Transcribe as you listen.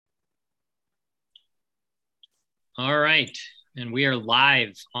All right. And we are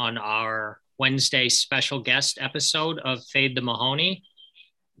live on our Wednesday special guest episode of Fade the Mahoney.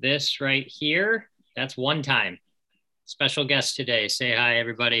 This right here, that's one time. Special guest today. Say hi,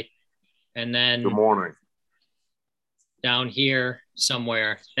 everybody. And then Good morning. Down here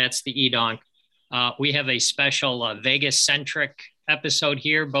somewhere, that's the Edonk. We have a special Vegas-centric episode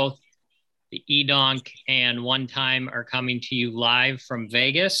here. Both the Edonk and One Time are coming to you live from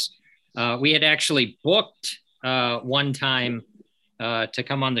Vegas. We had actually booked One Time to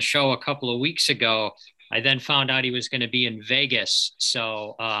come on the show a couple of weeks ago. I then found out he was going to be in Vegas.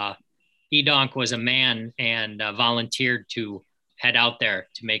 So Edonk was a man and volunteered to head out there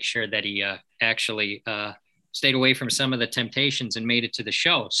to make sure that he actually stayed away from some of the temptations and made it to the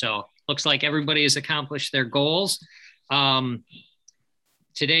show. So looks like everybody has accomplished their goals.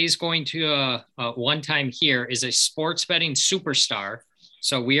 Today's going to One Time here is a sports betting superstar.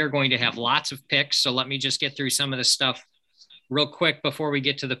 So we are going to have lots of picks. So let me just get through some of the stuff real quick before we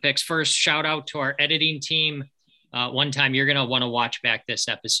get to the picks. First, shout out to our editing team. One Time, you're going to want to watch back this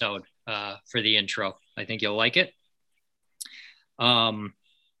episode for the intro. I think you'll like it.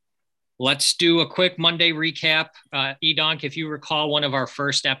 Let's do a quick Monday recap. Edonk, if you recall one of our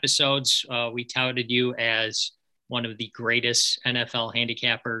first episodes, we touted you as one of the greatest NFL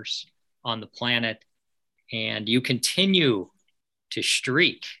handicappers on the planet. And you continue to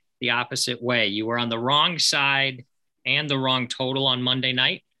streak the opposite way. You were on the wrong side and the wrong total on Monday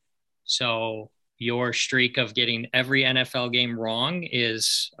night. So your streak of getting every NFL game wrong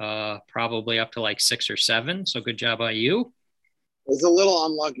is probably up to like 6 or 7. So good job by you. It's a little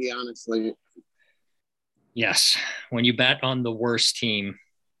unlucky, honestly. Yes. When you bet on the worst team,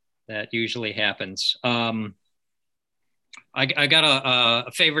 that usually happens. I got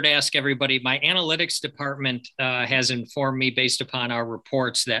a favor to ask everybody. My analytics department has informed me, based upon our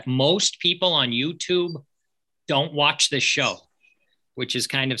reports, that most people on YouTube don't watch this show, which is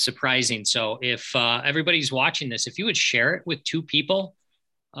kind of surprising. So if everybody's watching this, if you would share it with 2 people,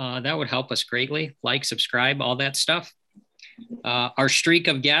 that would help us greatly. Like, subscribe, all that stuff. Our streak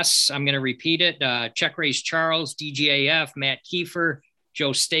of guests, I'm going to repeat it. Check Race Charles, DGAF, Matt Kiefer,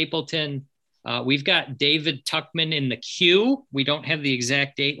 Joe Stapleton. We've got David Tuckman in the queue. We don't have the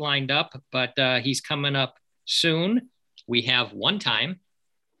exact date lined up, but he's coming up soon. We have One Time,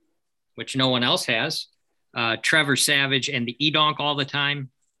 which no one else has. Trevor Savage and the Edonk all the time.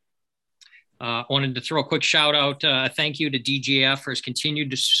 Wanted to throw a quick shout out. Thank you to DGF for his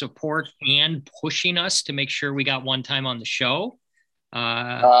continued support and pushing us to make sure we got One Time on the show.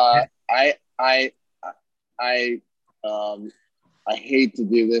 I hate to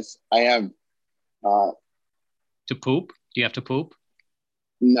do this. I have to poop. Do you have to poop?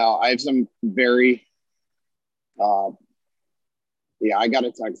 No, I have some very I got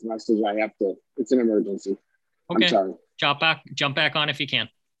a text message. I have to. It's an emergency. Okay. I'm sorry. Jump back on if you can.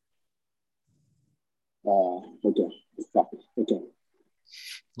 Okay. Okay.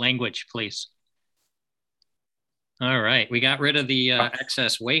 Language, please. All right. We got rid of the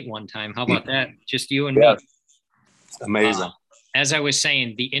excess weight one time. How about that? Just you and me. Amazing. As I was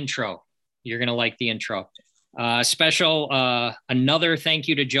saying, the intro. You're going to like the intro. Special, another thank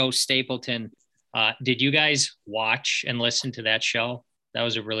you to Joe Stapleton. Did you guys watch and listen to that show? That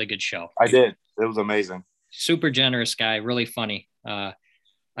was a really good show. I did. It was amazing. Super generous guy. Really funny.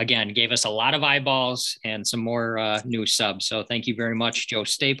 Again, gave us a lot of eyeballs and some more new subs. So thank you very much, Joe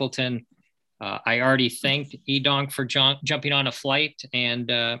Stapleton. I already thanked Edonk for jumping on a flight and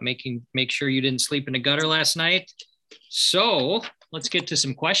make sure you didn't sleep in a gutter last night. So let's get to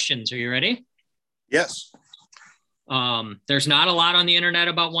some questions. Are you ready? Yes. There's not a lot on the internet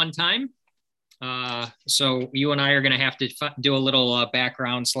about One Time. So you and I are going to have to do a little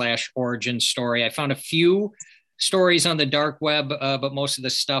background / origin story. I found a few stories on the dark web, but most of the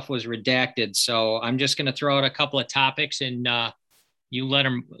stuff was redacted. So I'm just going to throw out a couple of topics and you let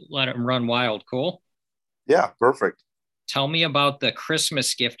them run wild. Cool. Yeah. Perfect. Tell me about the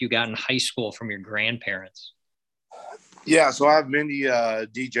Christmas gift you got in high school from your grandparents. Yeah. So I have many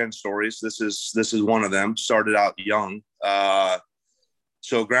DGen stories. This is one of them. Started out young.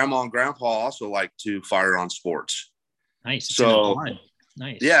 So grandma and grandpa also like to fire on sports. Nice. It's so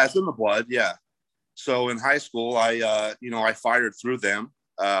nice. Yeah, it's in the blood. Yeah. So in high school, I fired through them.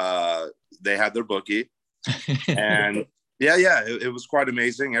 They had their bookie, and it was quite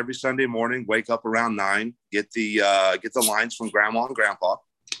amazing. Every Sunday morning, wake up around 9, get the lines from grandma and grandpa.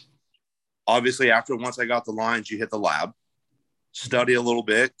 Obviously, once I got the lines, you hit the lab, study a little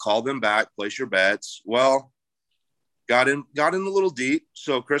bit, call them back, place your bets. Well, got in a little deep.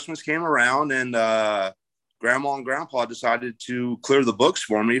 So Christmas came around, and grandma and grandpa decided to clear the books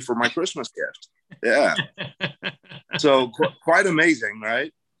for me for my Christmas gift. Yeah. So quite amazing,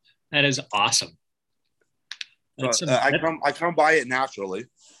 right? That is awesome. So, I come by it naturally.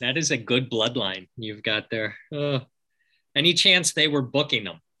 That is a good bloodline you've got there. Any chance they were booking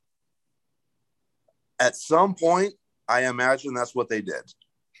them? At some point, I imagine that's what they did.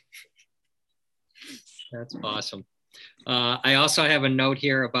 That's awesome. I also have a note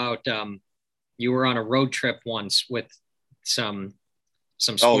here about you were on a road trip once with some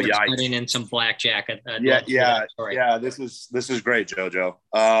sports betting and some blackjack. Yeah. This is great, JoJo.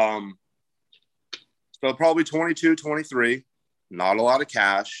 So probably 22, 23, not a lot of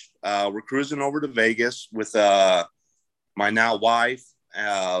cash. We're cruising over to Vegas with my now wife,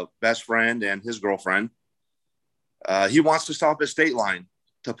 best friend, and his girlfriend. He wants to stop at State Line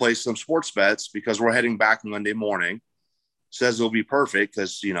to play some sports bets because we're heading back Monday morning. Says it'll be perfect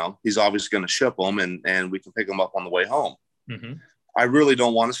because, he's obviously going to ship them and we can pick them up on the way home. Mm-hmm. I really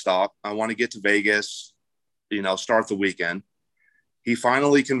don't want to stop. I want to get to Vegas, start the weekend. He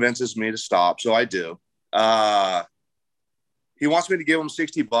finally convinces me to stop, so I do. He wants me to give him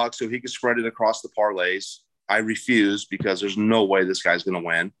 $60 so he can spread it across the parlays. I refuse because there's no way this guy's going to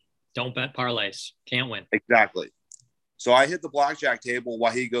win. Don't bet parlays. Can't win. Exactly. So I hit the blackjack table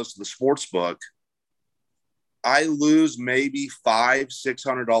while he goes to the sports book. I lose maybe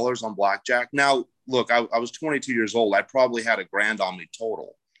 $500-$600 on blackjack. Now, look, I was 22 years old. I probably had $1,000 on me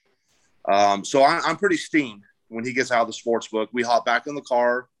total. So I'm pretty steamed when he gets out of the sports book. We hop back in the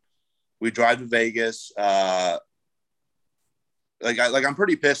car. We drive to Vegas. I'm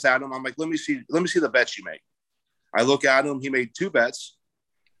pretty pissed at him. I'm like, let me see the bets you make. I look at him. He made 2 bets.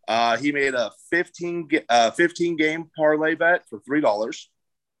 He made a 15 game parlay bet for $3.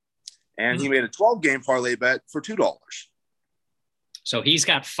 And he made a 12-game parlay bet for $2. So he's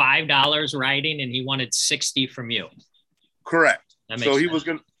got $5 riding, and he wanted 60 from you. Correct. So he was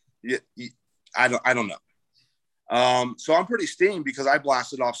going to. I don't know. So I'm pretty steamed because I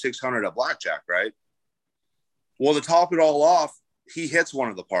blasted off 600 at blackjack, right? Well, to top it all off, he hits one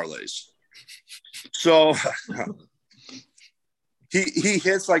of the parlays. So he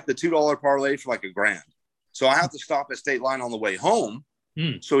hits like the $2 parlay for like $1,000. So I have to stop at State Line on the way home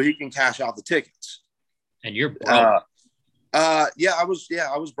so he can cash out the tickets. And you're broke. I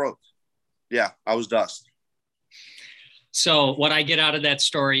was broke. Yeah, I was dust. So what I get out of that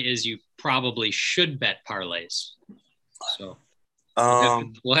story is you probably should bet parlays. So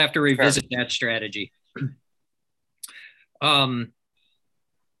we'll have to revisit that strategy.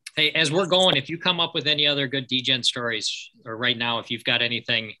 Hey, as we're going, if you come up with any other good DGen stories, or right now, if you've got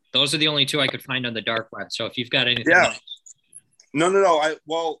anything, those are the only 2 I could find on the dark web. So if you've got anything, No. I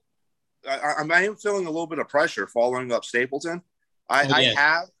am feeling a little bit of pressure following up Stapleton.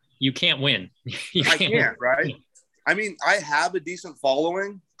 You can't win. I can't, right? I mean, I have a decent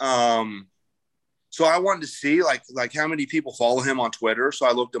following. So I wanted to see like how many people follow him on Twitter. So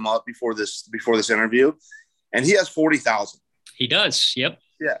I looked him up before this interview, and he has 40,000. He does. Yep.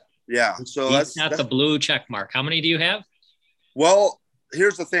 Yeah. So that's the blue check mark. How many do you have? Well,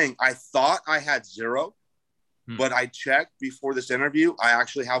 here's the thing. I thought I had 0, but I checked before this interview. I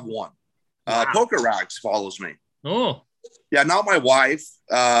actually have 1. Wow. Poker Rags follows me. Oh, yeah. Not my wife,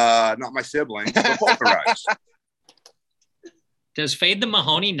 not my siblings, but Poker Rags. Does Fade the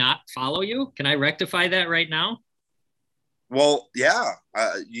Mahoney not follow you? Can I rectify that right now? Well, yeah.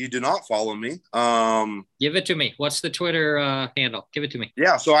 You do not follow me. Give it to me. What's the Twitter handle? Give it to me.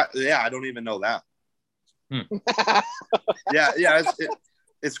 Yeah. So I don't even know that. Yeah.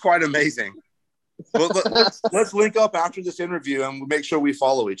 It's quite amazing. Well, let's link up after this interview and make sure we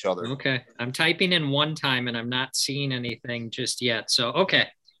follow each other. Okay. I'm typing in one time and I'm not seeing anything just yet. So, okay.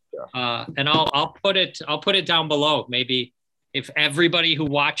 Yeah. And I'll put it down below. Maybe if everybody who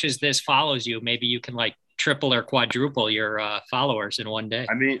watches this follows you, maybe you can like triple or quadruple your followers in one day.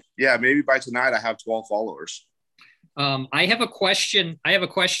 I mean, yeah, maybe by tonight I have 12 followers. I have a question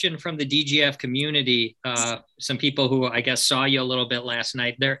from the DGF community. Some people who I guess saw you a little bit last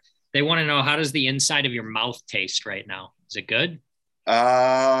night. They want to know, how does the inside of your mouth taste right now? Is it good?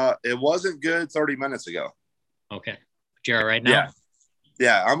 It wasn't good 30 minutes ago. Okay. You're all right now?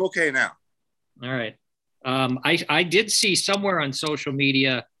 Yeah, I'm okay now. All right. I did see somewhere on social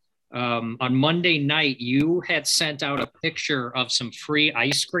media on Monday night, you had sent out a picture of some free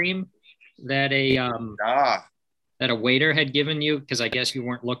ice cream that a waiter had given you, because I guess you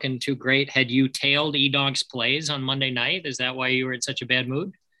weren't looking too great. Had you tailed E-Dog's plays on Monday night? Is that why you were in such a bad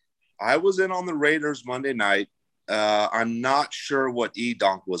mood? I was in on the Raiders Monday night. I'm not sure what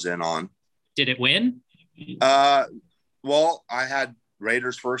E-Donk was in on. Did it win? Well, I had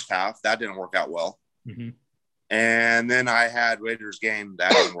Raiders first half. That didn't work out well. Mm-hmm. And then I had Raiders game.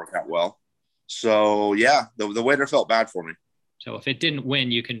 That didn't work out well. So yeah, the waiter felt bad for me. So if it didn't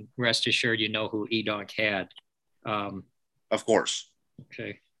win, you can rest assured you know who Edonk had. Of course.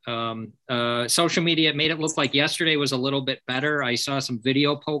 Okay. Social media made it look like yesterday was a little bit better. I saw some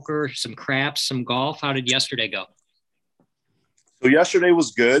video poker, some craps, some golf. How did yesterday go? So yesterday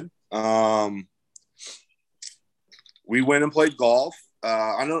was good. We went and played golf.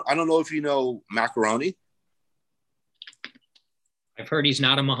 I don't know if you know Macaroni. I've heard he's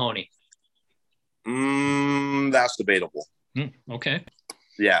not a Mahoney. That's debatable. Okay.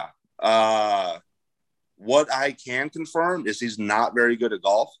 Yeah. What I can confirm is he's not very good at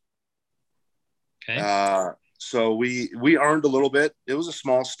golf. Okay. So we earned a little bit. It was a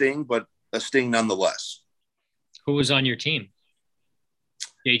small sting, but a sting nonetheless. Who was on your team?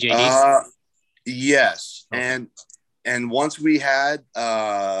 JJD? Yes. Okay. And once we had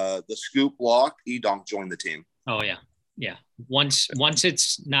the scoop locked, Edonk joined the team. Oh yeah. Yeah. Once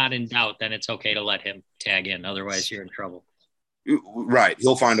it's not in doubt, then it's okay to let him tag in. Otherwise you're in trouble. Right.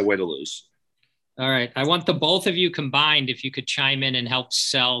 He'll find a way to lose. All right. I want the both of you combined, if you could chime in and help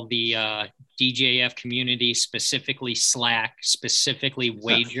sell the DJF community, specifically Slack, specifically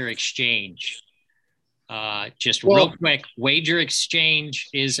Wager Exchange. Real quick, Wager Exchange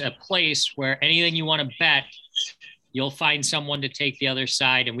is a place where anything you want to bet, you'll find someone to take the other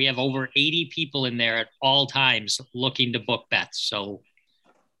side. And we have over 80 people in there at all times looking to book bets. So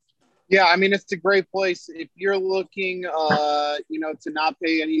yeah, I mean, it's a great place. If you're looking, to not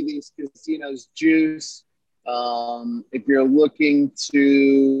pay any of these casinos juice, if you're looking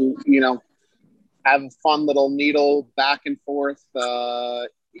to, have a fun little needle back and forth,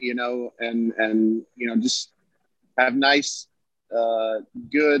 just have nice,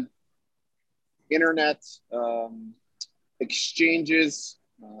 good internet exchanges.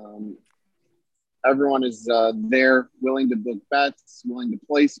 Everyone is there, willing to book bets, willing to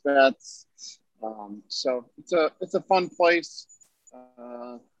place bets. So it's a fun place,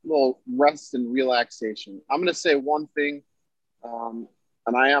 little rest and relaxation. I'm going to say one thing, and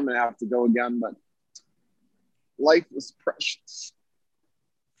I am going to have to go again, but life is precious.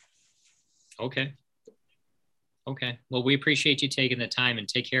 Okay. Well, we appreciate you taking the time, and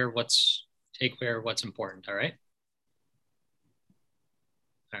take care of what's important. All right.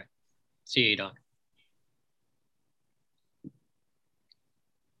 See you, Don.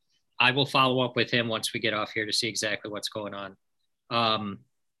 I will follow up with him once we get off here to see exactly what's going on.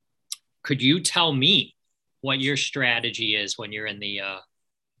 Could you tell me what your strategy is when you're in the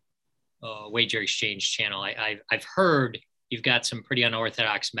Wager Exchange channel? I've heard you've got some pretty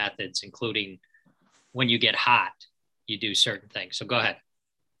unorthodox methods, including when you get hot, you do certain things. So go ahead.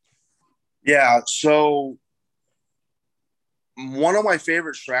 Yeah. So one of my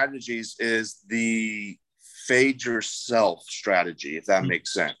favorite strategies is the fade yourself strategy, if that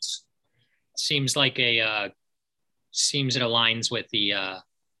makes sense. Seems like it aligns with the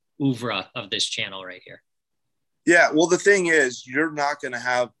oeuvre of this channel right here. Yeah. Well, the thing is, you're not going to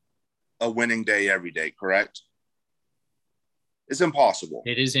have a winning day every day, correct? It's impossible.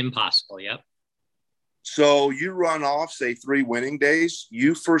 It is impossible. Yep. So you run off, say, 3 winning days,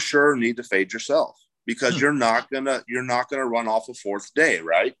 you for sure need to fade yourself, because you're not gonna run off a 4th day,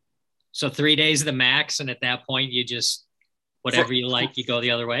 right? So 3 days the max, and at that point you just whatever you like, you go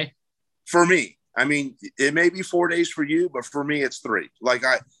the other way. For me, I mean, it may be 4 days for you, but for me, it's 3. Like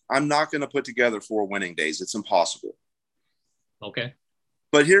I'm not going to put together 4 winning days. It's impossible. Okay.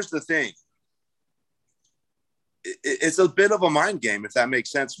 But here's the thing. It's a bit of a mind game, if that makes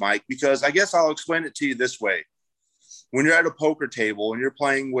sense, Mike, because I guess I'll explain it to you this way. When you're at a poker table and you're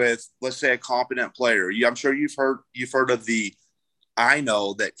playing with, let's say, a competent player, I'm sure you've heard of the I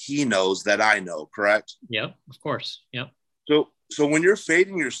know that he knows that I know, correct? Yep, of course. Yep. So when you're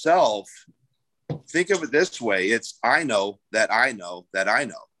fading yourself, think of it this way. It's I know that I know that I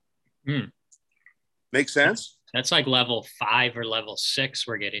know. Make sense? That's like level 5 or level 6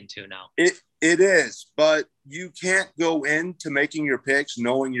 we're getting to now. It is, but you can't go into making your picks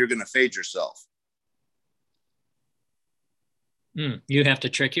knowing you're going to fade yourself. You have to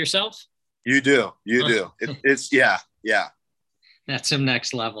trick yourself? You do. It's yeah. That's some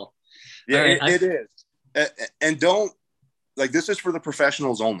next level. Yeah, right, it is. And don't, like, this is for the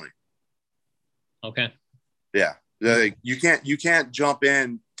professionals only. Okay. Yeah. You can't jump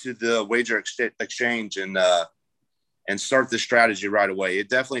in to the Wager Exchange and start this strategy right away. It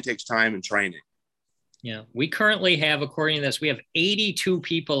definitely takes time and training. Yeah. We currently have, according to this, we have 82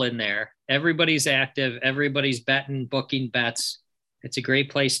 people in there. Everybody's active. Everybody's betting, booking bets. It's a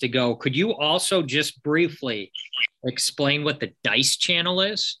great place to go. Could you also just briefly explain what the Dice channel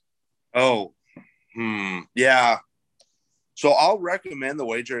is? Oh, yeah. So I'll recommend the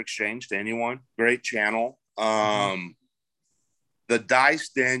Wager Exchange to anyone. Great channel. The dice,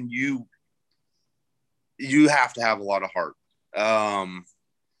 then you have to have a lot of heart.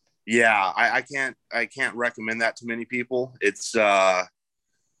 Yeah, I can't recommend that to many people. It's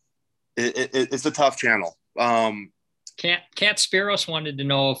it's a tough channel. Cat Spiros wanted to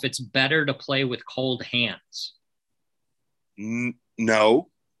know if it's better to play with cold hands. No.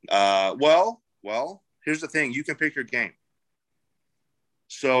 Well, here's the thing. You can pick your game.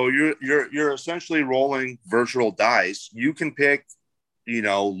 So you're essentially rolling virtual dice. You can pick,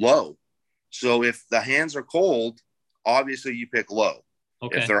 low. So if the hands are cold, obviously you pick low.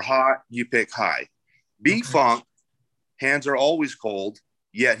 Okay. If they're hot, you pick high. B-Funk, hands are always cold,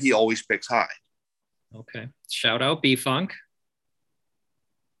 yet he always picks high. Okay. Shout out B-Funk.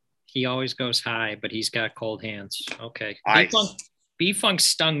 He always goes high, but he's got cold hands. Okay. B-Funk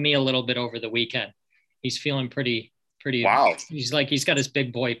stung me a little bit over the weekend. He's feeling pretty. Wow. He's got his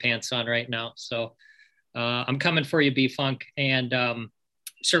big boy pants on right now. So I'm coming for you, B-Funk. And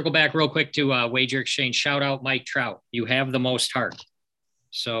circle back real quick to Wager Exchange. Shout out Mike Trout. You have the most heart.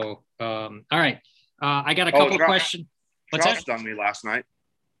 So, all right. I got a couple of questions. What's Trout that? Stung me last night.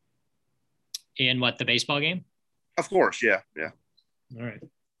 In what, the baseball game? Of course. Yeah. All right.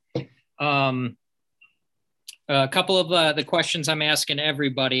 A couple of the questions I'm asking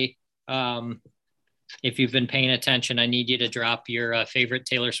everybody. If you've been paying attention, I need you to drop your favorite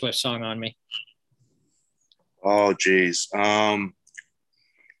Taylor Swift song on me. Oh, geez. 1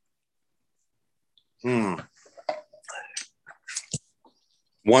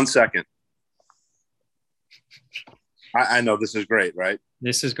 second. I know this is great, right?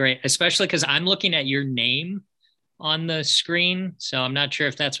 This is great, especially because I'm looking at your name on the screen. So I'm not sure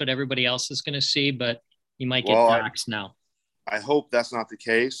if that's what everybody else is going to see, but you might get doxxed now. I hope that's not the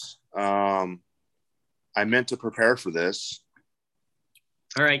case. I meant to prepare for this.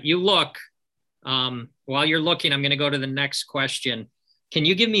 All right. You look. While you're looking, I'm going to go to the next question. Can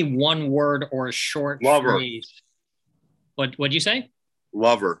you give me one word or a short phrase? What'd you say?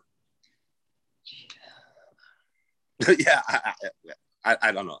 Lover. Yeah,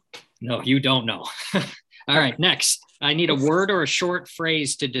 I don't know. No, you don't know. All right, next. I need a word or a short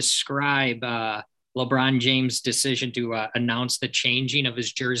phrase to describe LeBron James' decision to announce the changing of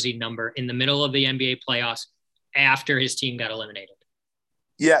his jersey number in the middle of the NBA playoffs after his team got eliminated.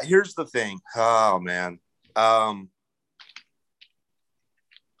 Yeah, here's the thing. Oh, man.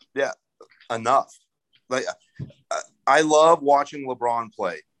 Yeah, enough. Like, I love watching LeBron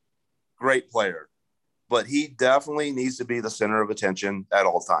play. Great player. But he definitely needs to be the center of attention at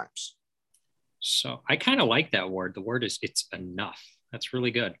all times. So I kind of like that word. The word is it's enough. That's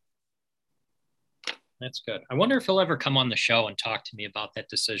really good. That's good. I wonder if he'll ever come on the show and talk to me about that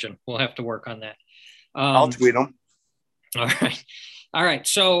decision. We'll have to work on that. I'll tweet him. All right.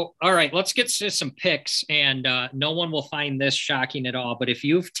 So, let's get to some picks, and no one will find this shocking at all. But if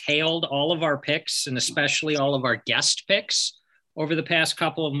you've tailed all of our picks, and especially all of our guest picks over the past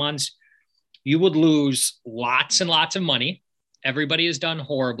couple of months, you would lose lots and lots of money. Everybody has done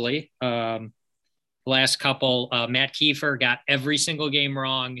horribly. Last couple, Matt Kiefer got every single game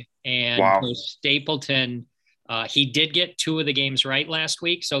wrong. And Stapleton, he did get 2 of the games right last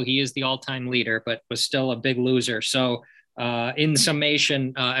week. So he is the all-time leader, but was still a big loser. So in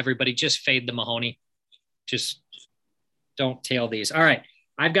summation, everybody just fade the Mahoney. Just don't tail these. All right.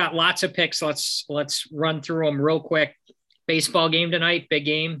 I've got lots of picks. Let's run through them real quick. Baseball game tonight, big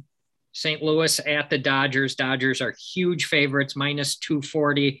game. St. Louis at the Dodgers. Dodgers are huge favorites, minus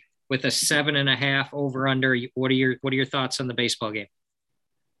 240 with a 7.5 over under. What are your thoughts on the baseball game?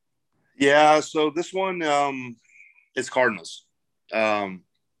 Yeah, so this one is Cardinals. We're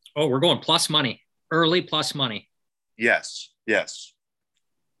going plus money, early plus money. Yes.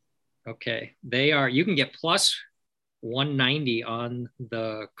 Okay, you can get plus 190 on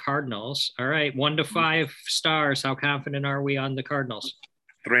the Cardinals. All right, 1 to 5 stars. How confident are we on the Cardinals?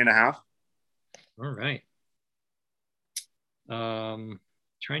 3.5. All right.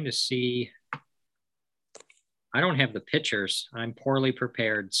 Trying to see. I don't have the pitchers. I'm poorly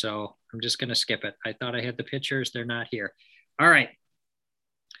prepared, so I'm just going to skip it. I thought I had the pitchers. They're not here. All right.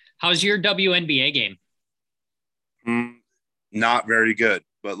 How's your WNBA game? Not very good,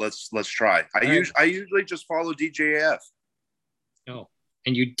 but let's try. I usually just follow DJF. Oh,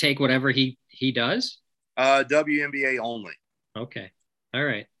 and you take whatever he does? WNBA only. Okay. All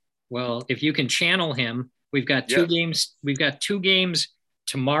right. Well, if you can channel him, we've got 2 games. We've got 2 games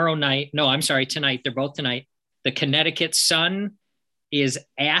tomorrow night. No, I'm sorry, tonight. They're both tonight. The Connecticut Sun is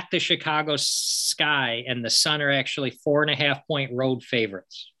at the Chicago Sky, and the Sun are actually 4.5 point road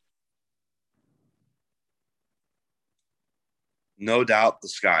favorites. No doubt the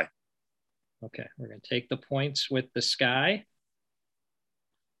Sky. Okay, we're going to take the points with the Sky.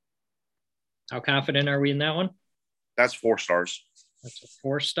 How confident are we in that one? That's 4 stars. That's a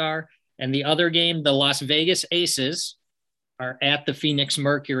 4-star. And the other game, the Las Vegas Aces are at the Phoenix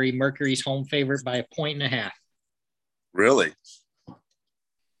Mercury. Mercury's home favorite by 1.5. Really?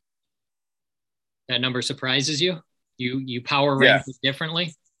 That number surprises you? You power rank it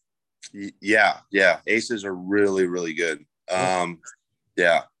differently? Yeah. Aces are really, really good.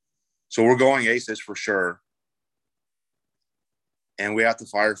 Yeah. So we're going Aces for sure. And we have to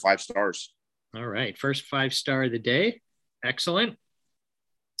fire 5 stars. All right. First 5-star of the day. Excellent.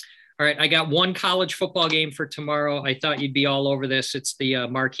 All right. I got one college football game for tomorrow. I thought you'd be all over this. It's the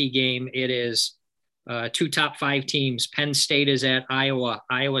marquee game. It is 2 top 5 teams. Penn State is at Iowa.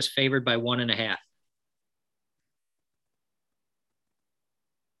 Iowa's favored by 1.5.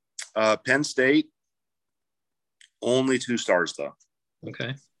 Penn State, only 2 stars though.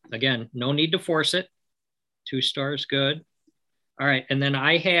 Okay. Again, no need to force it. 2 stars, good. All right. And then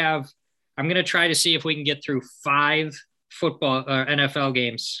I'm going to try to see if we can get through 5 football NFL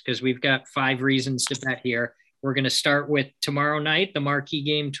games because we've got 5 reasons to bet here. We're going to start with tomorrow night, the marquee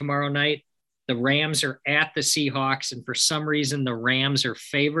game tomorrow night. The Rams are at the Seahawks, and for some reason, the Rams are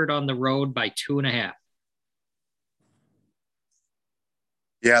favored on the road by 2.5.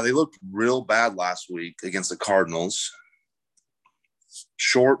 Yeah, they looked real bad last week against the Cardinals.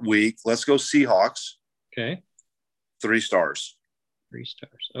 Short week. Let's go Seahawks. Okay. 3 stars. 3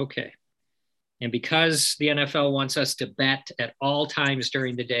 stars. Okay. And because the NFL wants us to bet at all times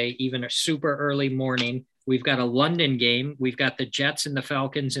during the day, even a super early morning, we've got a London game. We've got the Jets and the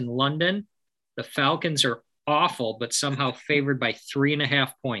Falcons in London. The Falcons are awful, but somehow favored by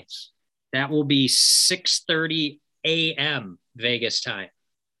 3.5 points. That will be 6:30 a.m. Vegas time.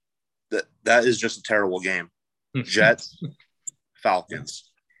 That is just a terrible game. Jets, Falcons.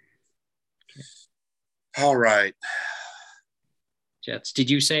 All right. Jets. Did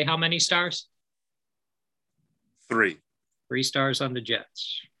you say how many stars? 3. 3 stars on the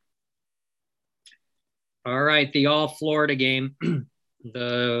Jets. All right. The all Florida game.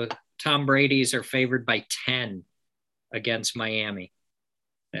 The Tom Brady's are favored by 10 against Miami.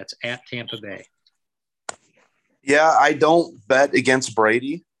 That's at Tampa Bay. Yeah, I don't bet against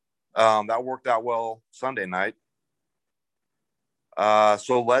Brady. That worked out well Sunday night.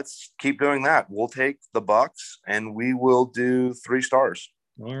 So let's keep doing that. We'll take the Bucks and we will do 3 stars.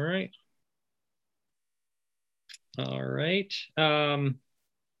 All right.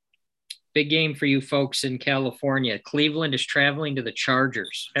 Big game for you folks in California. Cleveland is traveling to the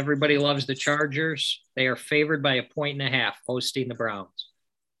Chargers. Everybody loves the Chargers. They are favored by 1.5 hosting the Browns.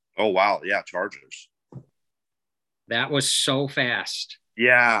 Oh, wow. Yeah, Chargers. That was so fast.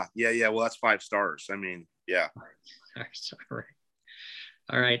 Yeah. Well, that's 5 stars. I mean, yeah.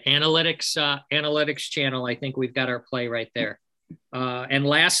 All right. Analytics channel. I think we've got our play right there. And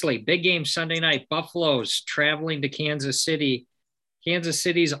lastly, big game Sunday night. Buffalo's traveling to Kansas City. Kansas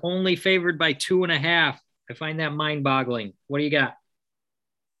City's only favored by 2.5. I find that mind-boggling. What do you got?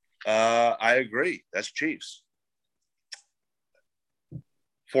 I agree. That's Chiefs.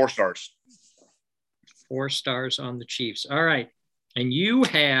 4 stars. 4 stars on the Chiefs. All right. And you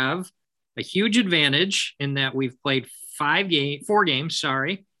have a huge advantage in that we've played 4 games.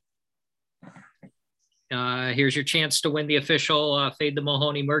 Sorry. Here's your chance to win the official Fade the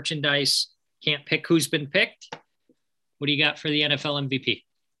Mahoney merchandise. Can't pick who's been picked. What do you got for the NFL MVP?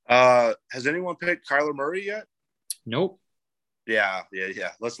 Has anyone picked Kyler Murray yet? Nope. Yeah.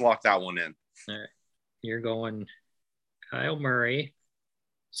 Let's lock that one in. All right. You're going Kyle Murray.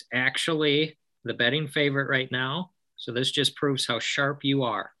 It's actually the betting favorite right now. So this just proves how sharp you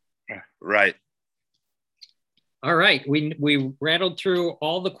are. Right. All right. We rattled through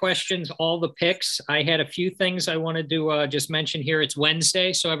all the questions, all the picks. I had a few things I wanted to just mention here. It's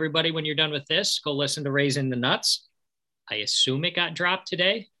Wednesday. So everybody, when you're done with this, go listen to Raising the Nuts. I assume it got dropped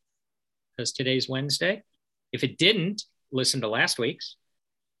today because today's Wednesday. If it didn't, listen to last week's.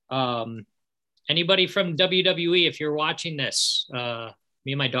 Anybody from WWE, if you're watching this,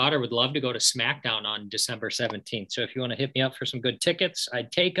 me and my daughter would love to go to SmackDown on December 17th. So if you want to hit me up for some good tickets,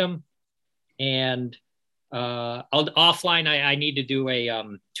 I'd take them. And offline, I need to do a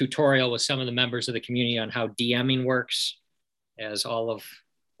tutorial with some of the members of the community on how DMing works, as all of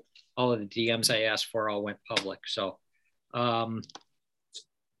the DMs I asked for all went public. So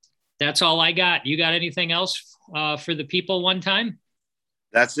that's all I got. You got anything else for the people one time?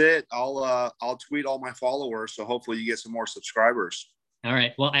 That's it. I'll tweet all my followers. So hopefully you get some more subscribers. All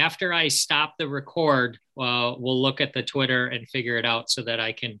right. Well, after I stop the record, we'll look at the Twitter and figure it out so that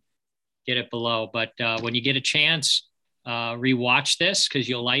I can get it below. But when you get a chance, rewatch this because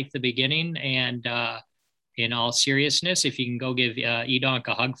you'll like the beginning. And in all seriousness, if you can go give Edonk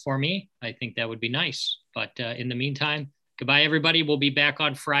a hug for me, I think that would be nice. But in the meantime, goodbye, everybody. We'll be back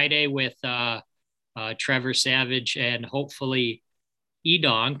on Friday with Trevor Savage and hopefully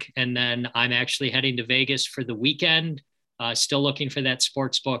Edonk. And then I'm actually heading to Vegas for the weekend. Still looking for that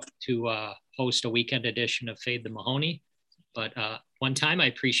sports book to host a weekend edition of Fade the Mahoney. But one time, I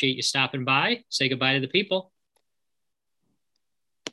appreciate you stopping by. Say goodbye to the people.